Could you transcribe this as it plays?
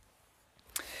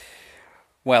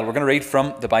Well, we're going to read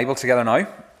from the Bible together now,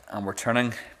 and we're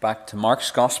turning back to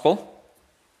Mark's Gospel,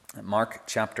 Mark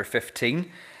chapter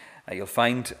 15. You'll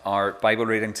find our Bible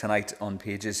reading tonight on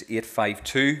pages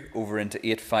 852 over into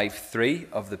 853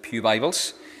 of the Pew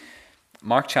Bibles.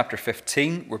 Mark chapter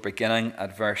 15, we're beginning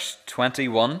at verse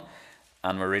 21,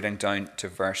 and we're reading down to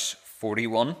verse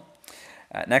 41.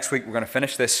 Next week, we're going to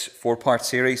finish this four-part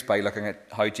series by looking at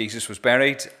how Jesus was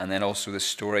buried, and then also the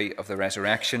story of the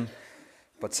resurrection.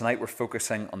 But tonight we're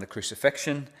focusing on the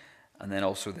crucifixion and then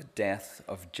also the death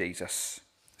of Jesus.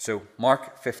 So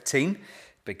Mark 15,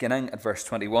 beginning at verse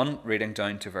 21, reading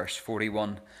down to verse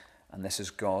 41, and this is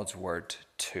God's word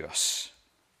to us.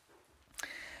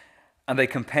 And they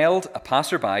compelled a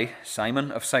passerby,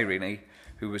 Simon of Cyrene,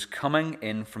 who was coming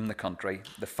in from the country,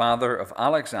 the father of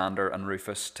Alexander and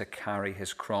Rufus, to carry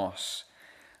his cross.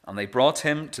 And they brought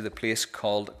him to the place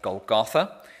called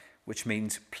Golgotha, which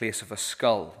means place of a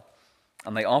skull.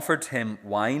 And they offered him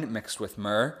wine mixed with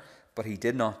myrrh, but he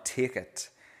did not take it.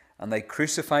 And they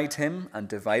crucified him and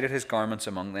divided his garments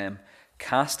among them,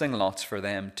 casting lots for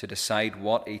them to decide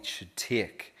what each should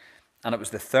take. And it was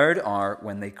the third hour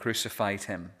when they crucified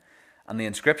him. And the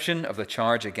inscription of the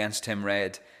charge against him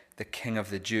read, "The King of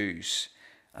the Jews."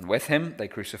 And with him they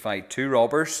crucified two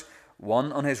robbers,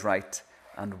 one on his right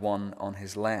and one on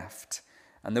his left.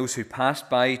 And those who passed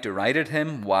by derided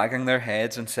him, wagging their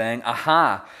heads and saying,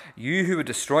 "Aha, you who would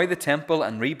destroy the temple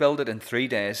and rebuild it in 3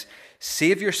 days,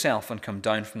 save yourself and come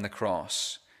down from the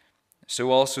cross." So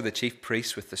also the chief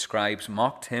priests with the scribes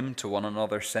mocked him to one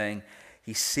another, saying,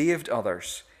 "He saved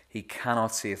others, he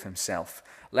cannot save himself.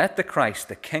 Let the Christ,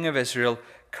 the King of Israel,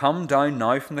 come down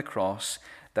now from the cross,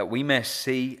 that we may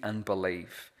see and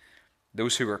believe."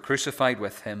 Those who were crucified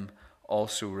with him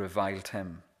also reviled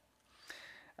him.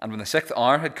 And when the 6th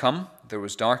hour had come, there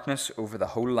was darkness over the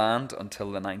whole land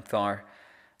until the 9th hour.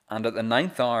 And at the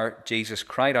 9th hour, Jesus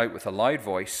cried out with a loud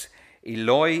voice,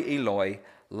 "Eloi, Eloi,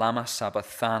 lama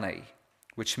sabachthani,"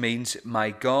 which means,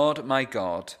 my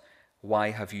God,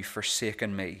 why have you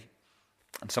forsaken me?"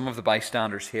 And some of the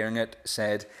bystanders hearing it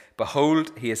said,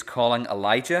 "Behold, he is calling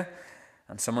Elijah."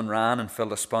 And someone ran and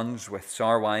filled a sponge with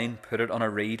sour wine, put it on a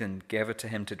reed, and gave it to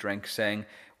him to drink, saying,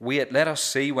 "Wait, let us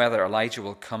see whether Elijah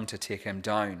will come to take him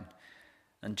down."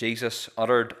 And Jesus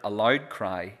uttered a loud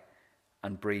cry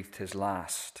and breathed his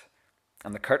last.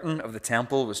 And the curtain of the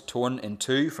temple was torn in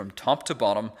two from top to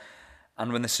bottom.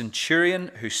 And when the centurion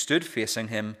who stood facing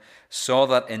him saw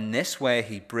that in this way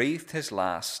he breathed his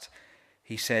last,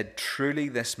 he said, "Truly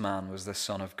this man was the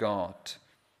Son of God."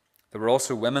 There were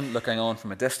also women looking on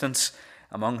from a distance,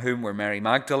 among whom were Mary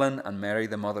Magdalene and Mary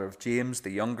the mother of James the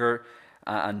younger,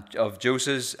 and of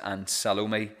Joses and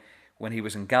Salome. When he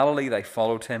was in Galilee, they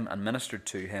followed him and ministered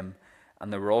to him,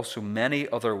 and there were also many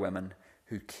other women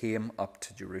who came up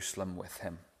to Jerusalem with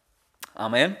him.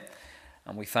 Amen.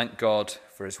 And we thank God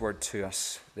for his word to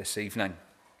us this evening.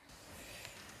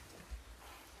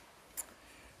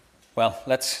 Well,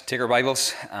 let's take our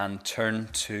Bibles and turn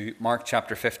to Mark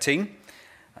chapter 15.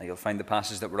 You'll find the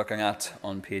passage that we're looking at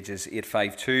on pages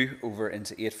 852 over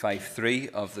into 853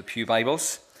 of the Pew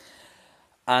Bibles.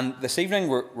 And this evening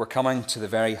we're coming to the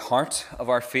very heart of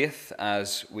our faith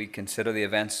as we consider the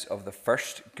events of the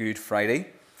first Good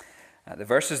Friday. The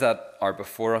verses that are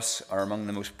before us are among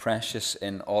the most precious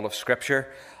in all of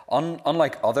Scripture.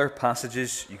 Unlike other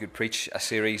passages, you could preach a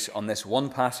series on this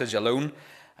one passage alone.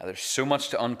 There's so much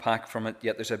to unpack from it,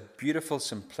 yet there's a beautiful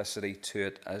simplicity to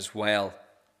it as well.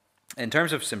 In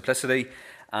terms of simplicity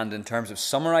and in terms of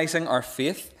summarising our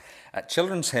faith,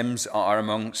 children's hymns are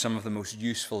among some of the most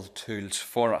useful tools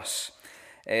for us.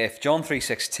 If John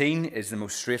 3:16 is the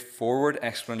most straightforward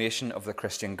explanation of the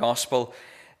Christian gospel,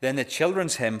 then the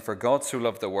children's hymn, "For God So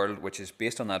Loved the World," which is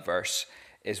based on that verse,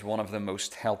 is one of the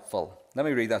most helpful. Let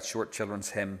me read that short children's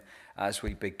hymn as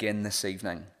we begin this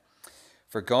evening.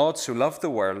 "For God so loved the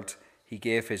world, he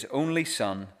gave his only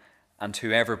Son, and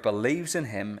whoever believes in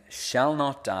him shall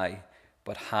not die,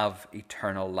 but have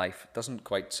eternal life." It doesn't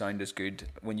quite sound as good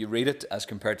when you read it as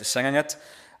compared to singing it.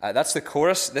 That's the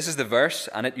chorus. This is the verse,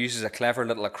 and it uses a clever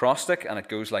little acrostic, and it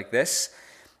goes like this.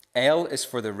 L is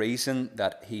for the reason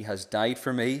that he has died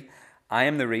for me. I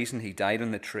am the reason he died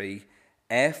on the tree.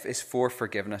 F is for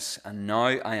forgiveness, and now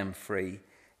I am free.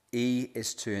 E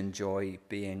is to enjoy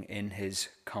being in his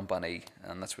company.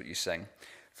 And that's what you sing.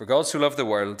 For God so loved the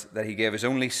world that he gave his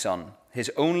only Son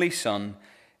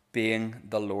being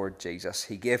the Lord Jesus.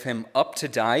 He gave him up to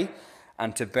die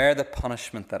and to bear the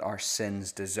punishment that our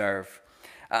sins deserve.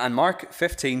 And Mark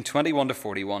 15, 21 to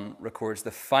 41 records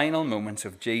the final moments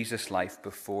of Jesus' life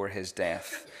before his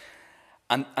death.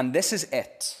 And this is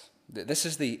it. This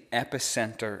is the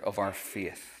epicenter of our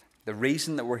faith. the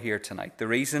reason that we're here tonight, the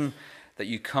reason that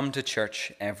you come to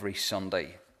church every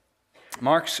Sunday.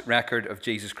 Mark's record of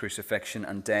Jesus' crucifixion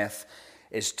and death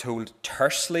is told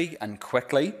tersely and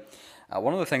quickly.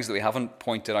 One of the things that we haven't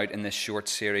pointed out in this short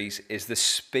series is the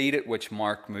speed at which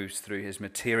Mark moves through his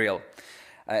material.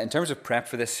 In terms of prep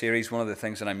for this series, one of the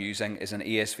things that I'm using is an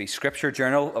ESV scripture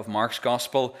journal of Mark's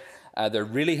Gospel. They're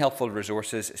really helpful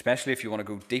resources, especially if you want to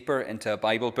go deeper into a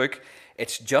Bible book.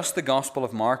 It's just the Gospel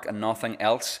of Mark and nothing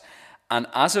else. And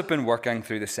as I've been working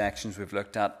through the sections we've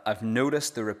looked at, I've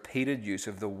noticed the repeated use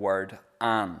of the word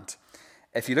 "and."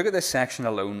 If you look at this section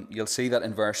alone, you'll see that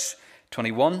in verse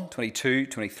 21, 22,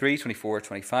 23, 24,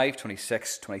 25,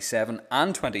 26, 27,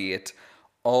 and 28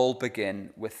 all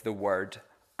begin with the word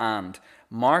 "and."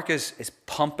 Mark is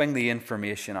pumping the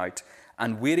information out.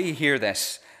 And wait till you hear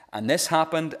this. And this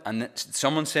happened, and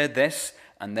someone said this,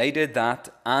 and they did that,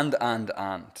 and.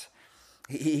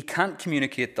 He can't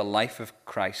communicate the life of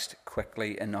Christ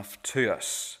quickly enough to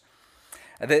us.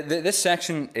 This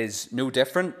section is no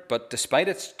different, but despite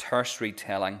its terse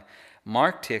retelling,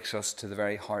 Mark takes us to the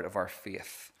very heart of our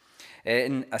faith.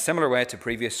 In a similar way to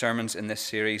previous sermons in this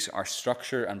series, our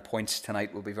structure and points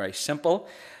tonight will be very simple.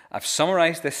 I've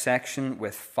summarized this section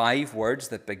with 5 words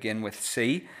that begin with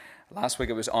C. Last week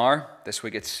it was R, this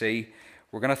week it's C.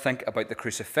 We're going to think about the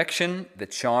crucifixion, the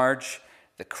charge,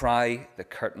 the cry, the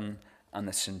curtain, and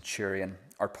the centurion.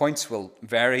 Our points will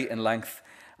vary in length,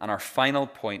 and our final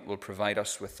point will provide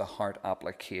us with the heart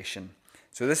application.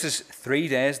 So this is 3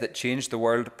 days that changed the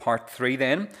world, part 3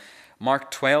 then.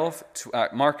 Mark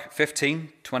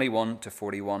 15, 21 to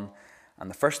 41. And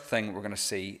the first thing we're going to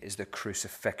see is the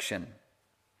crucifixion.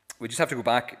 We just have to go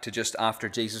back to just after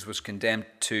Jesus was condemned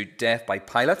to death by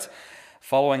Pilate.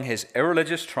 Following his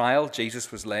irreligious trial,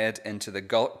 Jesus was led into the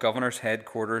governor's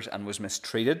headquarters and was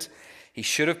mistreated. He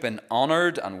should have been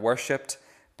honoured and worshipped,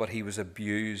 but he was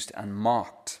abused and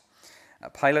mocked.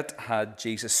 Pilate had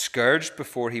Jesus scourged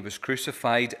before he was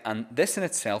crucified, and this in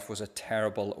itself was a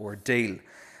terrible ordeal.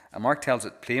 Mark tells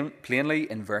it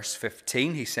plainly in verse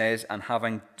 15. He says, "And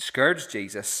having scourged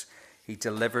Jesus, he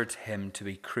delivered him to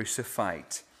be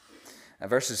crucified."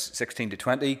 Verses 16 to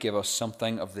 20 give us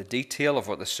something of the detail of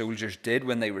what the soldiers did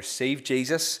when they received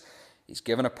Jesus. He's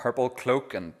given a purple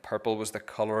cloak, and purple was the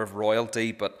colour of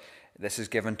royalty, but this is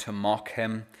given to mock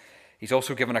him. He's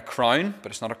also given a crown,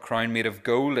 but it's not a crown made of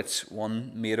gold, it's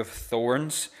one made of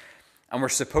thorns. And we're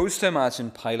supposed to imagine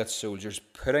Pilate's soldiers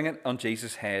putting it on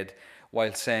Jesus' head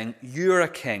while saying, "You're a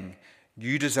king,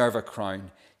 you deserve a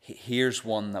crown, here's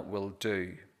one that will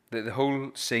do." The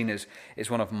whole scene is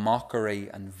one of mockery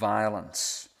and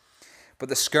violence. But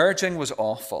the scourging was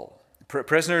awful.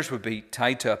 Prisoners would be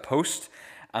tied to a post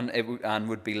and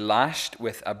would be lashed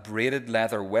with a braided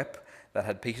leather whip that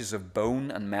had pieces of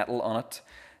bone and metal on it.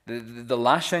 The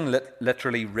lashing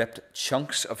literally ripped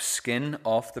chunks of skin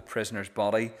off the prisoner's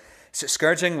body. So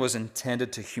scourging was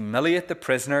intended to humiliate the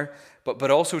prisoner,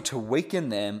 but also to weaken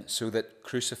them so that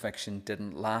crucifixion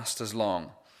didn't last as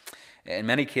long. In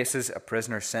many cases, a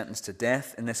prisoner sentenced to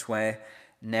death in this way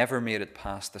never made it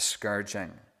past the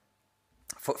scourging.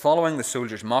 Following the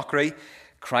soldiers' mockery,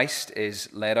 Christ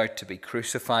is led out to be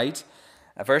crucified.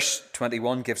 Verse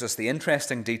 21 gives us the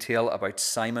interesting detail about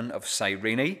Simon of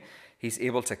Cyrene. He's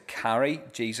able to carry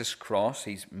Jesus' cross.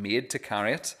 He's made to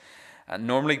carry it.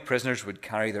 Normally, prisoners would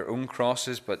carry their own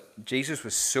crosses, but Jesus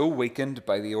was so weakened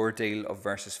by the ordeal of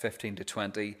verses 15 to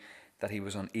 20 that he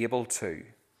was unable to.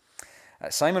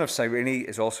 Simon of Cyrene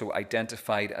is also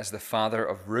identified as the father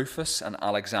of Rufus and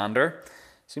Alexander.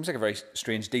 Seems like a very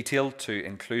strange detail to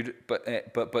include,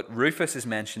 but Rufus is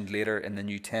mentioned later in the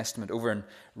New Testament over in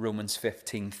Romans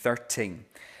 15:13.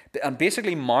 And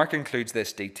basically Mark includes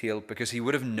this detail because he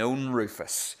would have known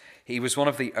Rufus. He was one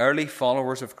of the early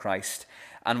followers of Christ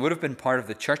and would have been part of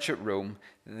the church at Rome,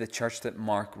 the church that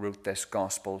Mark wrote this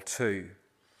gospel to.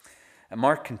 And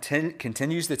Mark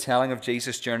continues the telling of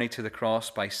Jesus' journey to the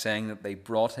cross by saying that they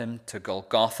brought him to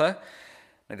Golgotha.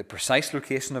 Now, the precise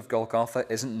location of Golgotha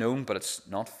isn't known, but it's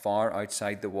not far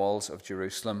outside the walls of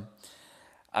Jerusalem.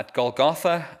 At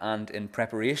Golgotha, and in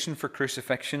preparation for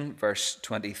crucifixion, verse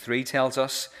 23 tells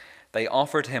us, they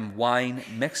offered him wine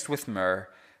mixed with myrrh,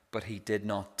 but he did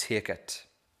not take it.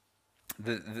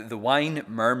 The wine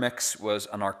myrrh mix was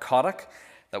a narcotic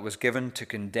that was given to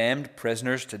condemned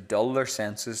prisoners to dull their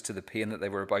senses to the pain that they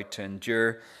were about to endure.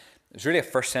 It was really a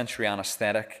first century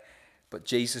anesthetic, but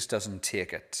Jesus doesn't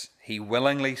take it. He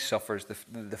willingly suffers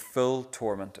the full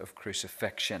torment of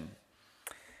crucifixion.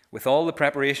 With all the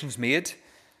preparations made,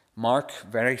 Mark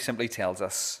very simply tells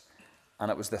us,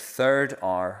 and it was the 3rd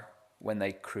hour when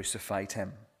they crucified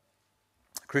him.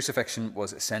 Crucifixion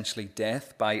was essentially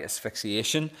death by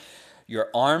asphyxiation. Your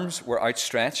arms were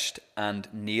outstretched and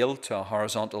nailed to a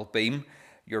horizontal beam.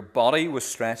 Your body was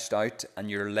stretched out and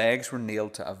your legs were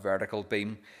nailed to a vertical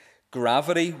beam.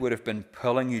 Gravity would have been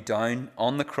pulling you down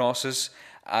on the crosses.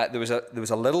 There was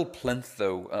a little plinth,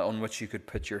 though, on which you could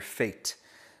put your feet.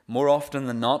 More often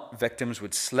than not, victims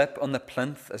would slip on the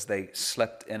plinth as they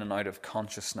slipped in and out of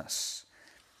consciousness.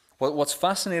 What's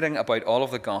fascinating about all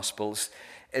of the Gospels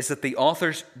is that the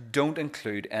authors don't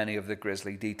include any of the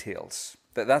grisly details.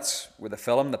 That's where the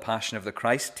film, The Passion of the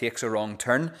Christ, takes a wrong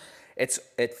turn.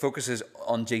 It focuses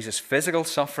on Jesus' physical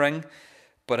suffering,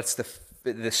 but it's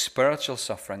the spiritual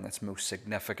suffering that's most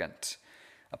significant.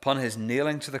 Upon his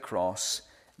nailing to the cross,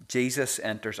 Jesus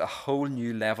enters a whole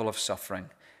new level of suffering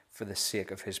for the sake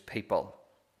of his people.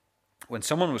 When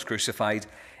someone was crucified,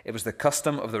 it was the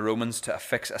custom of the Romans to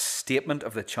affix a statement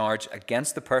of the charge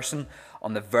against the person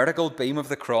on the vertical beam of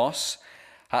the cross.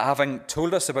 Having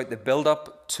told us about the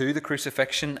build-up to the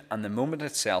crucifixion and the moment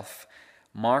itself,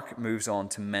 Mark moves on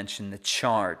to mention the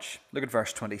charge. Look at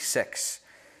verse 26.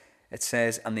 It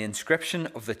says, "And the inscription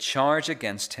of the charge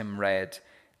against him read,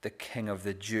 'The King of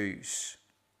the Jews.'"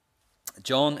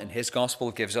 John, in his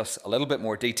Gospel, gives us a little bit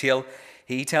more detail.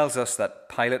 He tells us that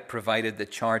Pilate provided the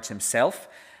charge himself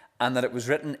and that it was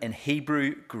written in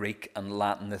Hebrew, Greek, and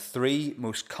Latin, the three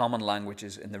most common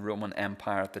languages in the Roman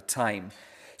Empire at the time.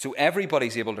 So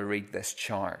everybody's able to read this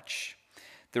charge.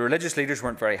 The religious leaders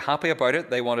weren't very happy about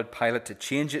it. They wanted Pilate to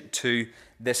change it to,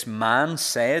 "This man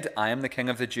said, I am the King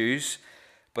of the Jews."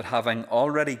 But having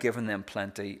already given them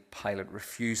plenty, Pilate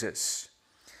refuses.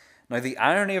 Now, the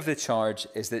irony of the charge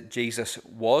is that Jesus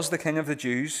was the King of the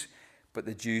Jews, but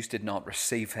the Jews did not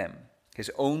receive him.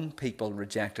 His own people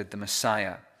rejected the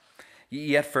Messiah.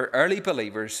 Yet for early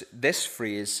believers, this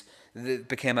phrase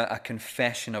became a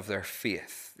confession of their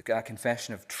faith, a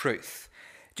confession of truth.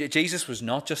 Jesus was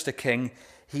not just a king,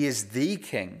 he is the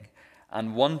king,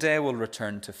 and one day will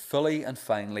return to fully and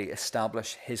finally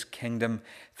establish his kingdom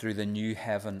through the new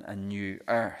heaven and new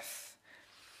earth.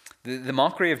 The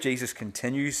mockery of Jesus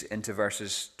continues into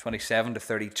verses 27 to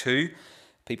 32.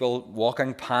 People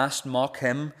walking past mock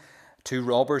him. Two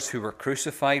robbers who were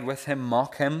crucified with him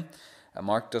mock him.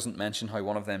 Mark doesn't mention how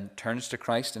one of them turns to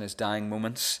Christ in his dying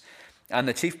moments. And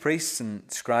the chief priests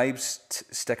and scribes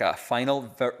stick a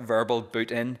final verbal boot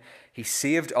in. He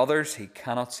saved others, he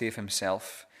cannot save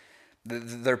himself.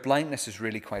 Their blindness is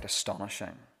really quite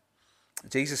astonishing.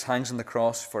 Jesus hangs on the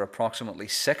cross for approximately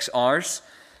 6 hours.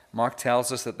 Mark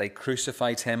tells us that they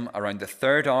crucified him around the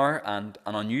 3rd hour, and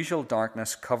an unusual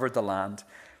darkness covered the land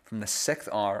from the 6th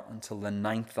hour until the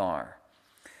 9th hour.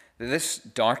 This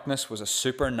darkness was a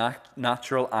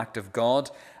supernatural act of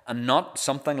God and not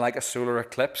something like a solar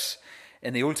eclipse.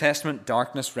 In the Old Testament,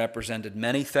 darkness represented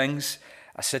many things: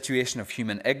 a situation of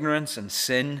human ignorance and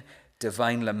sin,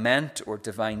 divine lament or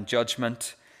divine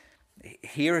judgment.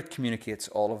 Here it communicates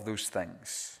all of those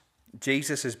things.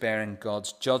 Jesus is bearing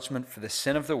God's judgment for the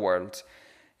sin of the world,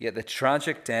 yet the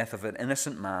tragic death of an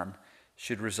innocent man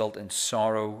should result in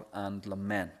sorrow and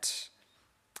lament.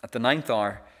 At the 9th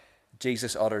hour,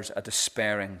 Jesus utters a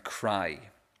despairing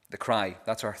cry. The cry,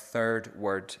 that's our 3rd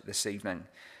word this evening.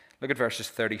 Look at verses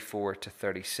 34 to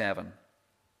 37.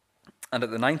 "And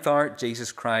at the 9th hour,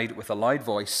 Jesus cried with a loud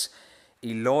voice,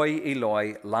 'Eloi,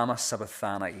 Eloi, lama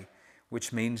sabachthani,'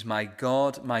 which means, my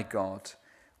God,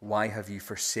 why have you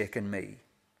forsaken me?"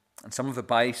 And some of the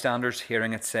bystanders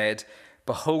hearing it said,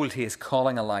 "Behold, he is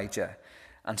calling Elijah."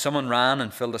 And someone ran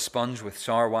and filled a sponge with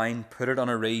sour wine, put it on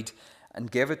a reed, and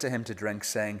gave it to him to drink,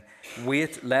 saying,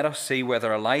 "Wait, let us see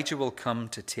whether Elijah will come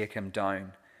to take him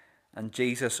down." And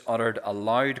Jesus uttered a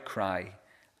loud cry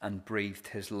and breathed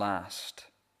his last.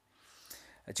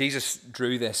 Jesus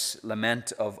drew this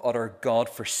lament of utter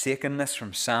God-forsakenness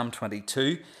from Psalm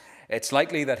 22. It's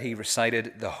likely that he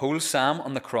recited the whole psalm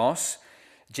on the cross.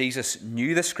 Jesus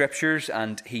knew the scriptures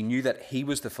and he knew that he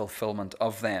was the fulfillment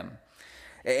of them.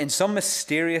 In some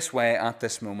mysterious way at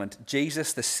this moment,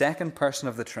 Jesus, the second person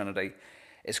of the Trinity,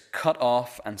 is cut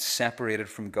off and separated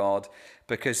from God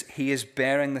because he is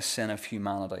bearing the sin of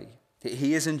humanity.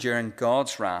 He is enduring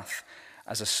God's wrath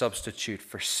as a substitute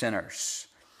for sinners.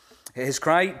 His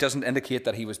cry doesn't indicate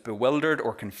that he was bewildered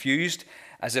or confused,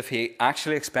 as if he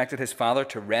actually expected his Father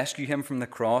to rescue him from the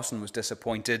cross and was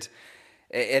disappointed.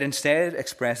 It instead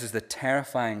expresses the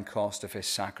terrifying cost of his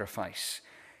sacrifice.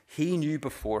 He knew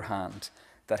beforehand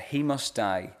that he must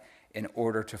die in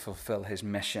order to fulfill his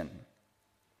mission.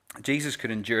 Jesus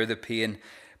could endure the pain,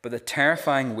 but the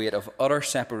terrifying weight of utter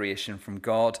separation from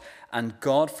God and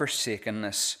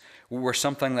God-forsakenness were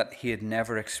something that he had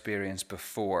never experienced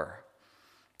before.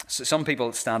 So some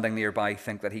people standing nearby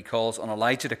think that he calls on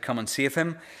Elijah to come and save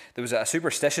him. There was a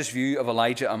superstitious view of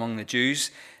Elijah among the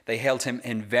Jews. They held him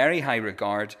in very high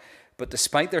regard, but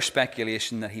despite their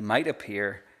speculation that he might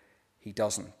appear, he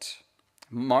doesn't.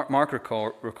 Mark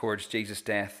records Jesus'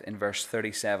 death in verse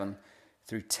 37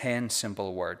 through 10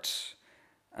 simple words.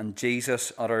 And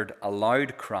Jesus uttered a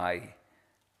loud cry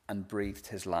and breathed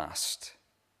his last.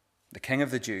 The King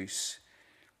of the Jews,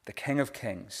 the King of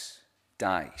Kings,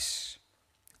 dies.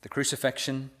 The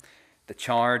crucifixion, the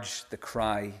charge, the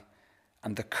cry,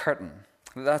 and the curtain.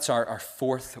 That's our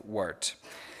fourth word.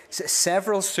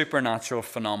 Several supernatural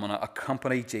phenomena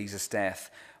accompany Jesus'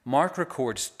 death. Mark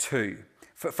records two.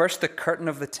 First, the curtain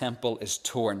of the temple is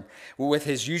torn. With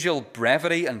his usual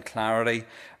brevity and clarity,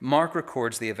 Mark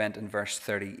records the event in verse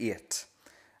 38.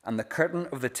 And the curtain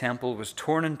of the temple was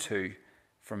torn in two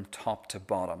from top to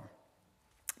bottom.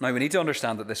 Now, we need to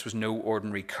understand that this was no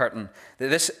ordinary curtain.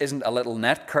 This isn't a little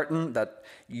net curtain that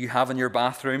you have in your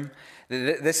bathroom.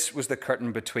 This was the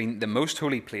curtain between the most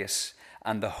holy place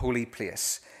and the holy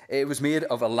place. It was made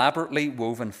of elaborately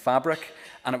woven fabric,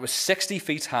 and it was 60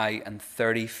 feet high and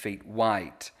 30 feet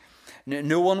wide.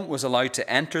 No one was allowed to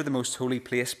enter the most holy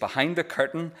place behind the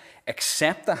curtain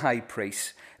except the high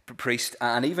priest,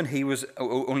 and even he was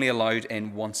only allowed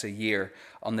in once a year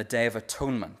on the Day of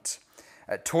Atonement.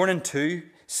 Torn in two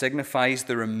signifies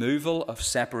the removal of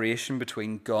separation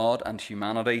between God and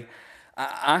humanity.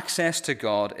 Access to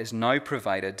God is now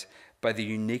provided by the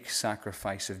unique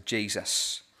sacrifice of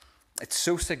Jesus. It's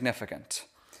so significant.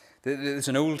 There's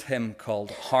an old hymn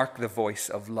called Hark the Voice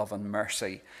of Love and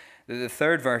Mercy. The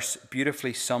third verse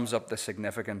beautifully sums up the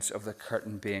significance of the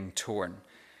curtain being torn.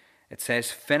 It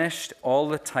says, "Finished all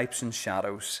the types and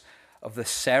shadows of the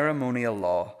ceremonial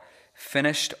law,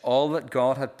 finished all that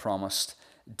God had promised,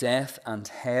 death and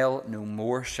hell no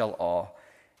more shall awe.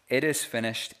 It is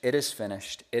finished, it is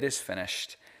finished, it is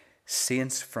finished.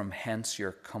 Saints, from hence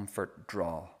your comfort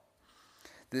draw."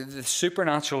 The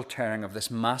supernatural tearing of this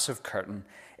massive curtain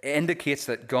indicates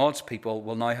that God's people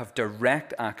will now have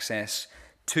direct access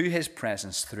to his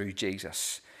presence through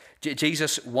Jesus.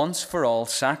 Jesus' once for all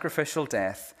sacrificial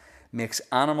death makes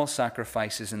animal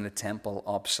sacrifices in the temple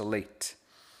obsolete.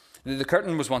 The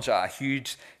curtain was once a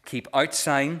huge keep out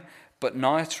sign, but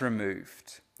now it's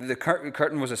removed. The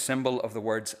curtain was a symbol of the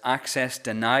words access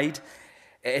denied.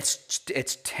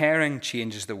 Its tearing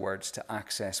changes the words to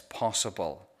access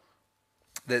possible.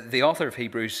 The author of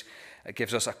Hebrews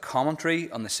gives us a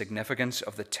commentary on the significance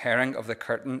of the tearing of the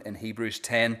curtain in Hebrews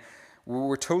 10.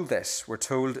 We're told this. We're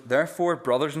told, "Therefore,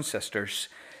 brothers and sisters,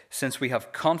 since we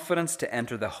have confidence to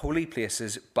enter the holy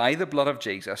places by the blood of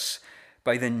Jesus,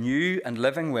 by the new and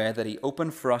living way that he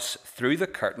opened for us through the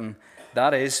curtain,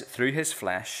 that is, through his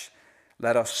flesh,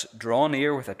 let us draw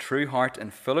near with a true heart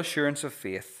and full assurance of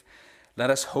faith. Let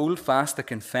us hold fast the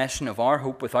confession of our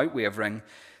hope without wavering,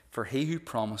 for he who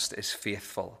promised is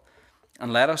faithful.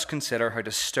 And let us consider how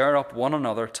to stir up one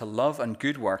another to love and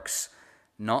good works,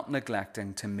 not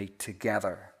neglecting to meet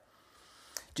together."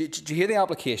 Do you hear the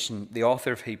application the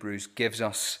author of Hebrews gives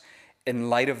us in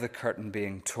light of the curtain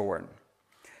being torn?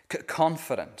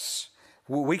 Confidence.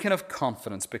 We can have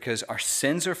confidence because our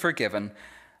sins are forgiven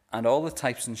and all the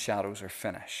types and shadows are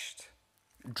finished.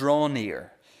 Draw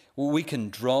near. We can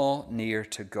draw near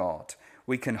to God.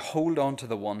 We can hold on to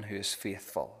the one who is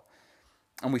faithful.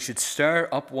 And we should stir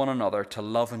up one another to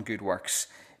love and good works,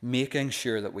 making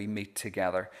sure that we meet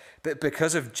together. But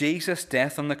because of Jesus'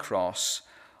 death on the cross,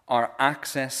 our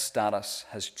access status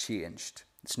has changed.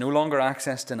 It's no longer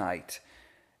access denied,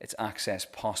 it's access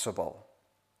possible.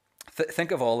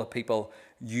 Think of all the people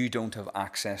you don't have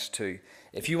access to.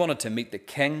 If you wanted to meet the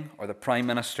king or the prime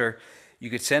minister,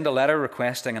 you could send a letter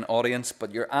requesting an audience,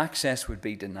 but your access would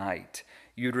be denied.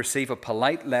 You'd receive a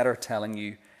polite letter telling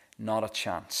you, not a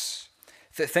chance.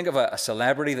 Think of a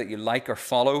celebrity that you like or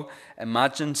follow.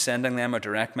 Imagine sending them a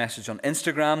direct message on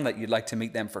Instagram that you'd like to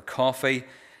meet them for coffee.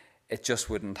 It just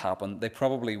wouldn't happen. They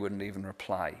probably wouldn't even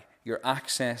reply. Your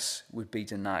access would be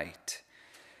denied.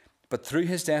 But through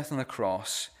his death on the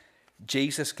cross,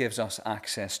 Jesus gives us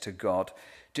access to God.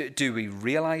 Do we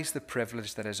realize the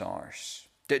privilege that is ours?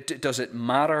 Does it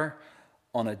matter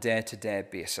on a day-to-day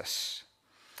basis?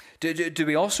 Do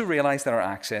we also realize that our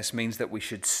access means that we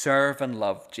should serve and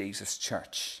love Jesus'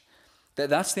 church?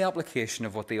 That's the application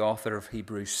of what the author of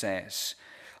Hebrews says.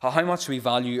 How much we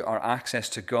value our access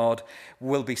to God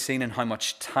will be seen in how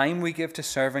much time we give to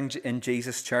serving in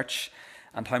Jesus' church,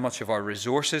 and how much of our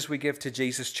resources we give to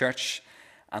Jesus' church,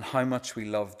 and how much we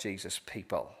love Jesus'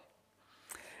 people.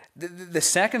 The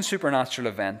second supernatural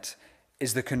event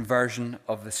is the conversion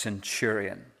of the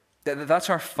centurion.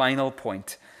 That's our final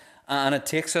point. And it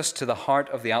takes us to the heart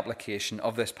of the application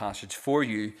of this passage for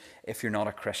you if you're not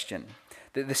a Christian.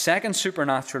 The second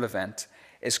supernatural event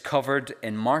is covered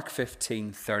in Mark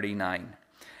 15:39.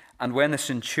 And when the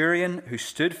centurion who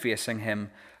stood facing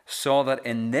him saw that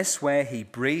in this way he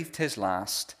breathed his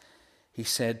last, he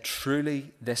said,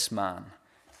 "Truly this man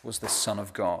was the Son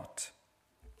of God."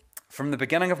 From the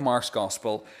beginning of Mark's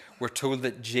Gospel, we're told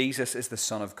that Jesus is the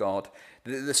Son of God.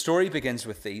 The story begins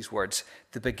with these words: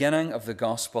 the beginning of the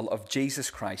Gospel of Jesus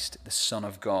Christ, the Son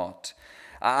of God.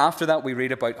 After that, we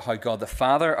read about how God the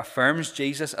Father affirms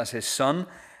Jesus as his Son.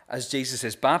 As Jesus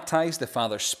is baptized, the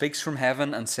Father speaks from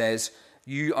heaven and says,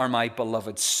 "You are my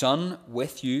beloved Son.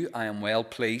 With you I am well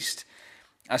pleased."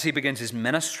 As he begins his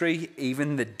ministry,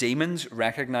 even the demons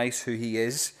recognize who he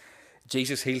is.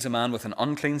 Jesus heals a man with an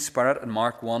unclean spirit in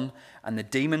Mark 1, and the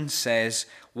demon says,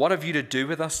 "What have you to do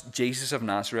with us, Jesus of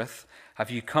Nazareth? Have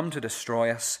you come to destroy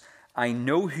us? I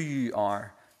know who you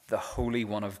are, the Holy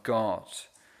One of God."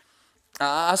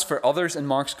 As for others in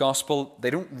Mark's Gospel, they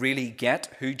don't really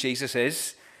get who Jesus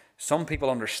is. Some people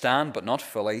understand, but not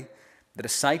fully. The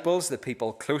disciples, the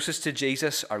people closest to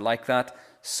Jesus, are like that.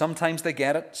 Sometimes they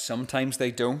get it, sometimes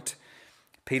they don't.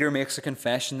 Peter makes a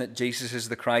confession that Jesus is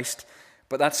the Christ,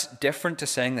 but that's different to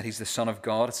saying that he's the Son of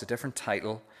God. It's a different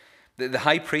title. The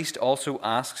high priest also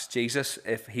asks Jesus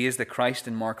if he is the Christ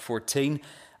in Mark 14,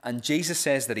 and Jesus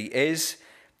says that he is.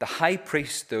 The high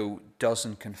priest, though,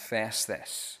 doesn't confess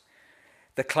this.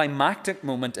 The climactic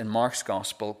moment in Mark's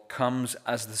Gospel comes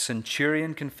as the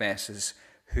centurion confesses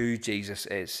who Jesus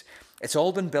is. It's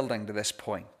all been building to this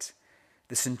point.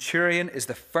 The centurion is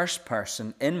the first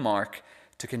person in Mark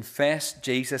to confess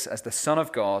Jesus as the Son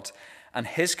of God, and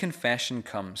his confession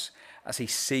comes as he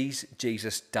sees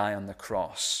Jesus die on the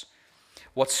cross.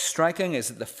 What's striking is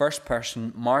that the first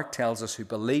person Mark tells us who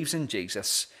believes in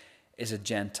Jesus is a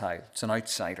Gentile. It's an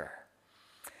outsider.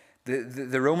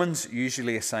 The Romans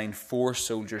usually assigned 4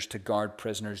 soldiers to guard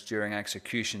prisoners during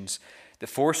executions. The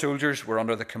 4 soldiers were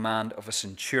under the command of a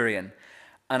centurion.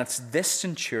 And it's this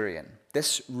centurion,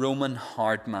 this Roman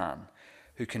hard man,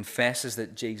 who confesses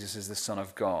that Jesus is the Son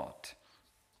of God.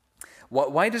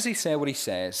 Why does he say what he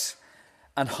says?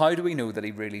 And how do we know that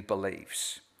he really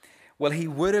believes? Well, he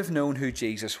would have known who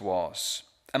Jesus was.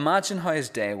 Imagine how his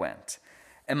day went.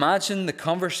 Imagine the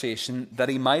conversation that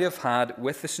he might have had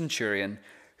with the centurion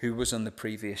who was on the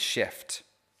previous shift.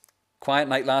 Quiet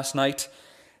night last night.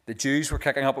 The Jews were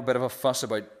kicking up a bit of a fuss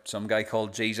about some guy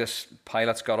called Jesus.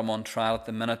 Pilate's got him on trial at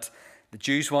the minute. The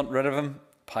Jews want rid of him.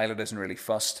 Pilate isn't really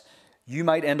fussed. You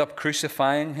might end up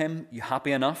crucifying him. You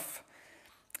happy enough?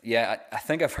 Yeah, I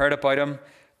think I've heard about him,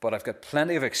 but I've got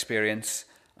plenty of experience.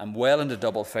 I'm well into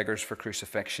double figures for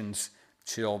crucifixions. It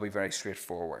should all be very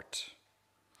straightforward.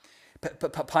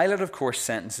 Pilate, of course,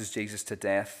 sentences Jesus to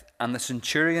death, and the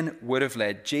centurion would have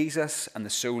led Jesus and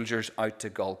the soldiers out to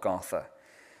Golgotha.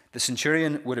 The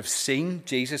centurion would have seen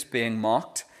Jesus being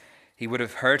mocked. He would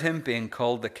have heard him being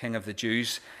called the King of the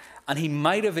Jews, and he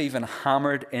might have even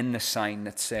hammered in the sign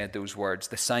that said those words,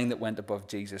 the sign that went above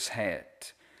Jesus' head.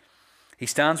 He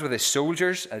stands with his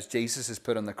soldiers as Jesus is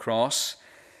put on the cross.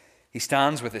 He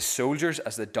stands with his soldiers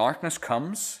as the darkness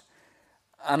comes.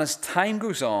 And as time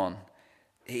goes on,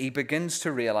 he begins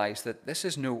to realize that this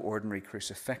is no ordinary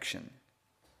crucifixion.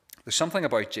 There's something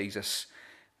about Jesus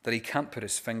that he can't put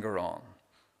his finger on.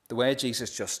 The way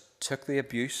Jesus just took the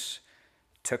abuse,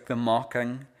 took the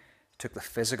mocking, took the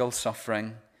physical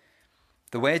suffering.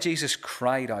 The way Jesus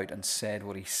cried out and said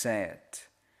what he said.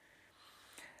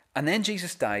 And then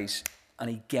Jesus dies and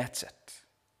he gets it.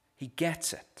 He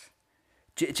gets it.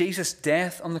 Jesus'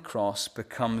 death on the cross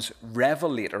becomes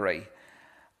revelatory.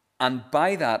 And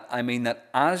by that, I mean that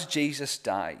as Jesus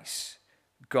dies,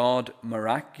 God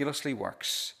miraculously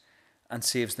works and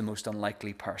saves the most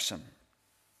unlikely person.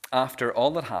 After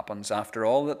all that happens, after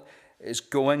all that is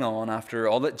going on, after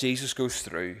all that Jesus goes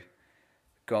through,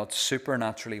 God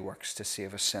supernaturally works to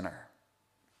save a sinner.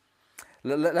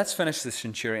 Let's finish the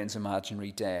centurion's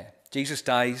imaginary day. Jesus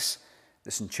dies.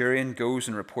 The centurion goes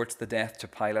and reports the death to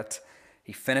Pilate.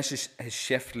 He finishes his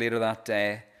shift later that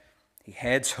day. He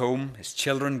heads home. His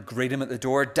children greet him at the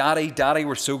door. "Daddy, Daddy,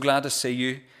 we're so glad to see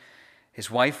you." His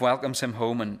wife welcomes him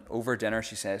home, and over dinner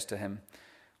she says to him,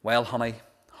 "Well, honey,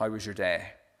 how was your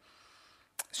day?"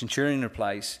 The centurion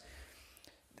replies,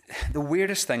 "The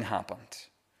weirdest thing happened.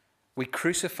 We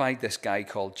crucified this guy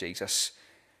called Jesus,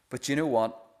 but you know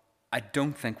what? I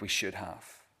don't think we should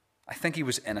have. I think he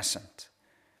was innocent.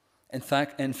 In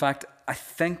fact, I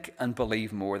think and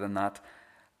believe more than that.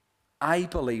 I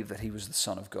believe that he was the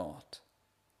Son of God."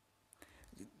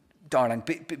 Darling,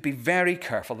 be very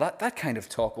careful. That kind of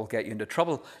talk will get you into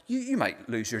trouble. You might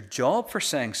lose your job for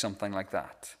saying something like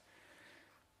that.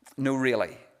 No,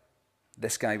 really,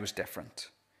 this guy was different.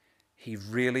 He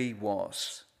really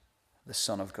was the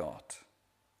Son of God.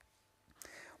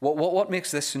 What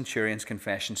makes this centurion's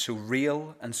confession so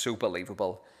real and so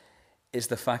believable is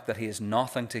the fact that he has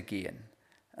nothing to gain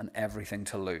and everything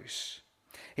to lose.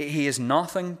 He has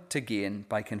nothing to gain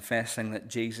by confessing that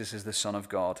Jesus is the Son of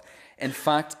God. In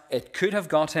fact, it could have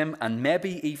got him, and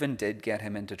maybe even did get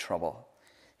him, into trouble.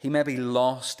 He maybe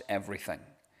lost everything.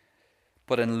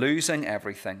 But in losing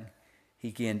everything,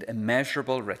 he gained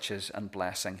immeasurable riches and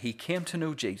blessing. He came to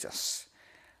know Jesus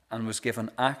and was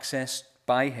given access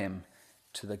by him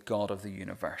to the God of the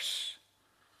universe.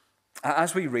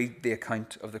 As we read the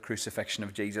account of the crucifixion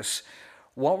of Jesus,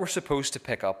 what we're supposed to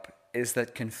pick up is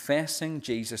that confessing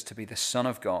Jesus to be the Son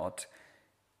of God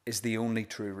is the only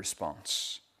true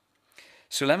response.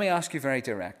 So let me ask you very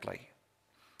directly,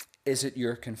 is it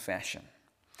your confession?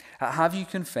 Have you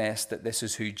confessed that this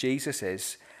is who Jesus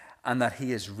is and that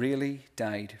he has really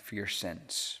died for your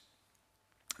sins?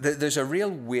 There's a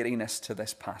real weightiness to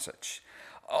this passage.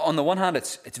 On the one hand,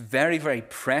 it's very, very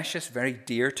precious, very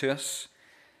dear to us.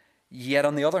 Yet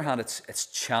on the other hand, it's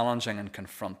challenging and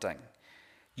confronting.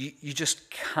 You just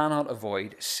cannot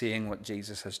avoid seeing what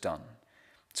Jesus has done.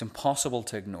 It's impossible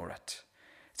to ignore it.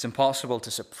 It's impossible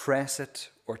to suppress it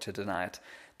or to deny it.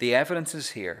 The evidence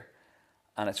is here,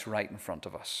 and it's right in front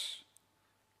of us.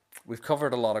 We've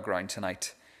covered a lot of ground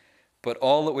tonight, but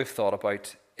all that we've thought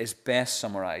about is best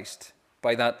summarized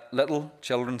by that little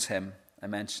children's hymn I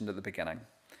mentioned at the beginning.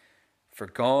 For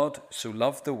God so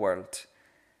loved the world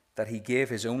that he gave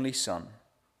his only Son,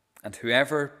 and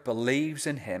whoever believes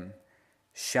in him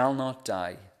shall not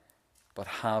die, but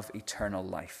have eternal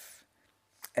life.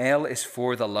 L is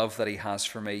for the love that he has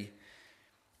for me.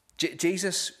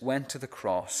 Jesus went to the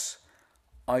cross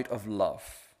out of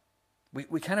love.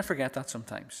 We kind of forget that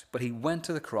sometimes, but he went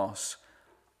to the cross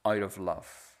out of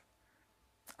love.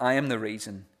 I am the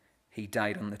reason he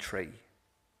died on the tree.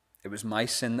 It was my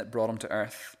sin that brought him to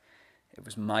earth. It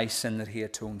was my sin that he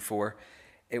atoned for.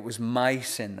 It was my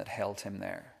sin that held him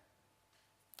there.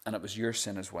 And it was your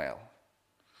sin as well.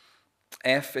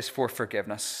 F is for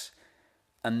forgiveness.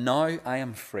 And now I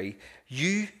am free.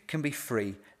 You can be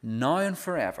free now and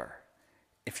forever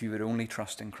if you would only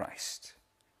trust in Christ.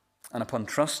 And upon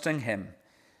trusting him,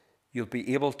 you'll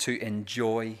be able to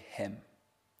enjoy him.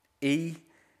 E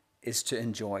is to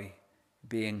enjoy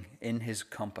being in his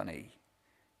company,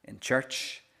 in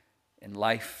church, in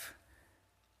life,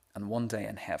 and one day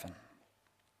in heaven.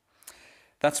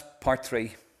 That's part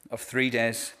 3 of 3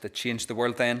 days that changed the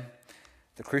world then.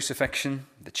 The crucifixion,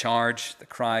 the charge, the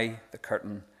cry, the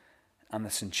curtain, and the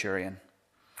centurion.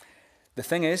 The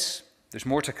thing is, there's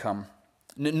more to come.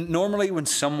 Normally when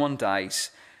someone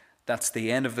dies, that's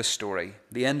the end of the story,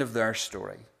 the end of their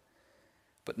story.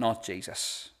 But not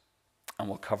Jesus. And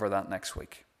we'll cover that next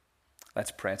week.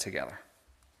 Let's pray together.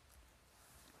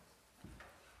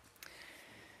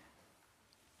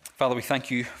 Father, we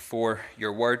thank you for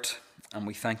your word, and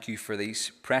we thank you for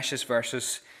these precious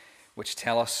verses which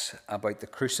tell us about the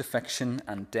crucifixion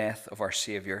and death of our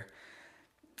Saviour.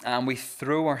 And we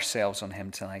throw ourselves on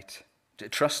him tonight,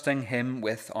 trusting him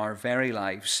with our very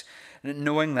lives,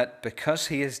 knowing that because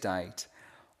he has died,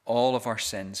 all of our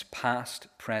sins, past,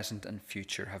 present, and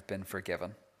future, have been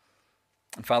forgiven.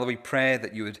 And Father, we pray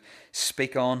that you would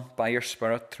speak on by your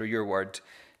Spirit through your word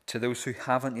to those who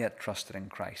haven't yet trusted in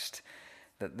Christ,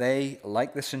 that they,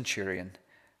 like the centurion,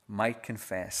 might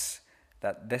confess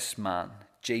that this man,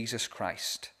 Jesus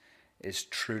Christ, is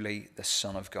truly the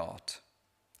Son of God.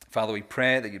 Father, we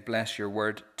pray that you bless your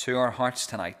word to our hearts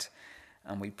tonight,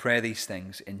 and we pray these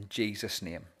things in Jesus'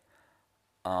 name.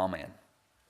 Amen.